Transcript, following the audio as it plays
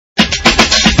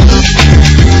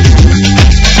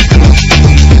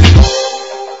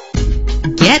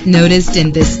get noticed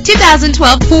in this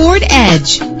 2012 Ford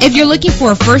Edge. If you're looking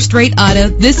for a first-rate auto,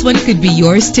 this one could be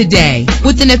yours today.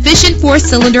 With an efficient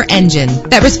 4-cylinder engine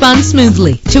that responds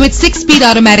smoothly to its 6-speed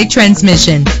automatic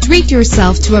transmission. Treat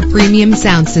yourself to a premium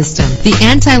sound system. The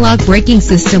anti-lock braking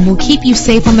system will keep you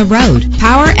safe on the road.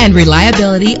 Power and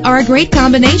reliability are a great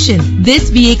combination. This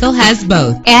vehicle has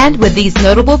both. And with these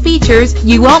notable features,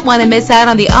 you won't want to miss out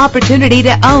on the opportunity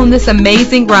to own this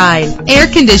amazing ride. Air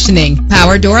conditioning,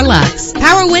 power door locks,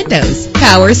 power windows,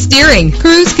 power steering,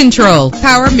 cruise control,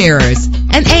 power mirrors,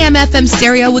 an AM/FM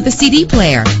stereo with a CD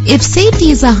player. If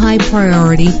safety is a high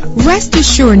priority, rest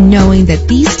assured knowing that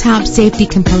these top safety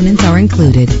components are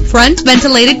included. Front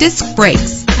ventilated disc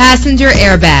brakes, passenger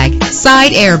airbag,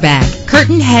 side airbag,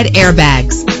 curtain head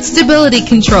airbags, stability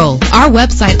control. Our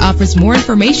website offers more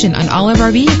information on all of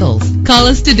our vehicles. Call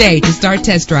us today to start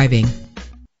test driving.